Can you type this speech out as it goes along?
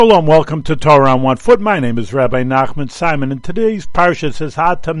Shalom, welcome to Torah on One Foot. My name is Rabbi Nachman Simon, and today's parsha says,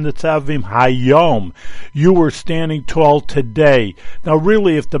 Hatam Nitzavim Hayom. You were standing tall today. Now,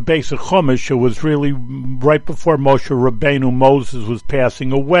 really, if the basic Chumash, it was really right before Moshe Rabbeinu, Moses was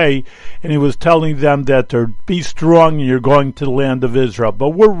passing away, and he was telling them that they're be strong and you're going to the land of Israel. But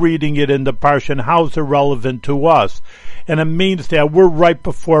we're reading it in the parsha, and how's it relevant to us? And it means that we're right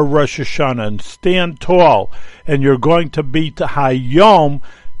before Rosh Hashanah, and stand tall, and you're going to be to Hayom.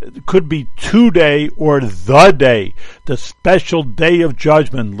 It could be today or the day, the special day of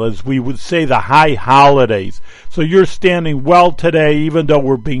judgment, as we would say, the high holidays. So you're standing well today, even though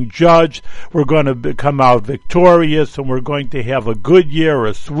we're being judged. We're going to come out victorious, and we're going to have a good year,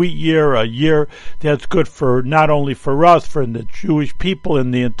 a sweet year, a year that's good for not only for us, for the Jewish people in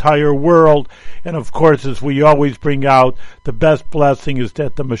the entire world. And of course, as we always bring out, the best blessing is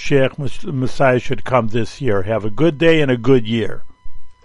that the Mashiach, Messiah, should come this year. Have a good day and a good year.